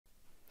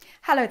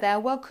Hello there,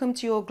 welcome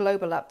to your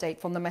global update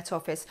from the Met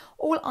Office.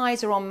 All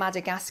eyes are on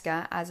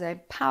Madagascar as a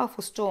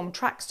powerful storm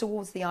tracks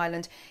towards the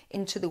island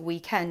into the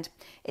weekend.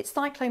 It's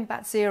Cyclone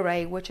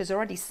Batsirai, which has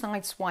already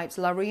sideswiped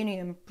La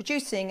Réunion,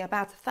 producing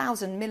about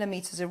 1,000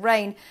 millimetres of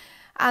rain.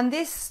 And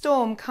this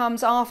storm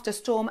comes after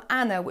Storm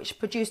Anna, which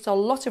produced a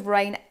lot of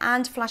rain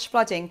and flash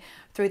flooding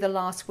through the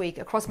last week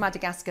across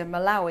Madagascar,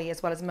 Malawi,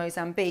 as well as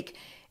Mozambique.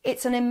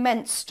 It's an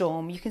immense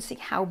storm. You can see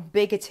how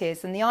big it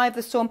is, and the eye of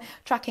the storm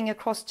tracking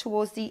across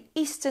towards the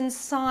eastern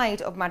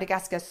side of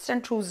Madagascar,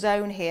 central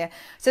zone here.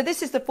 So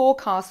this is the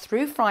forecast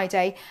through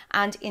Friday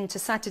and into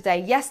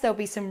Saturday. Yes, there'll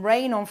be some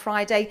rain on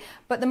Friday,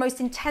 but the most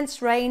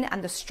intense rain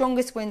and the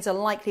strongest winds are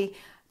likely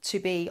to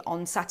be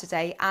on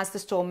Saturday as the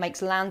storm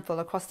makes landfall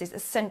across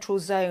this central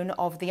zone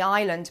of the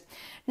island.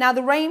 Now,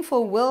 the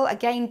rainfall will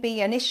again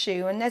be an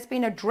issue, and there's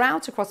been a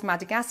drought across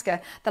Madagascar.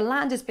 The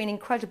land has been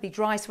incredibly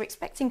dry, so we're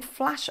expecting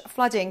flash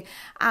flooding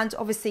and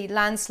obviously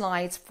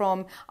landslides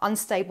from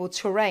unstable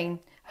terrain.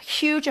 A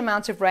huge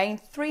amount of rain,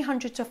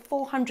 300 to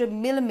 400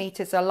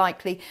 millimetres are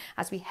likely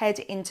as we head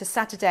into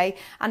Saturday,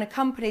 and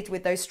accompanied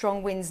with those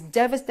strong winds,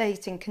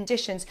 devastating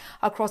conditions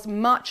across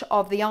much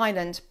of the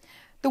island.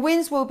 The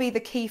winds will be the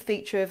key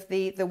feature of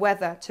the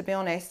weather, to be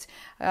honest.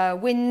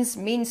 Winds,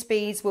 mean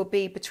speeds will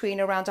be between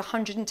around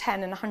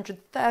 110 and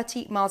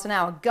 130 miles an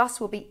hour.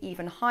 Gusts will be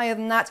even higher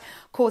than that,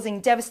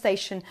 causing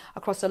devastation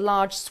across a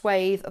large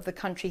swathe of the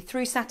country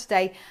through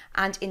Saturday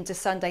and into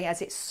Sunday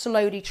as it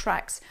slowly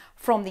tracks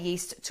from the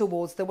east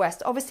towards the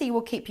west. Obviously,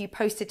 we'll keep you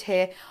posted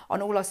here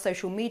on all our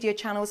social media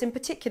channels, in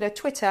particular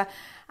Twitter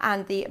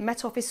and the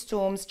Met Office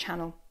Storms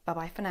channel.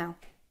 Bye-bye for now.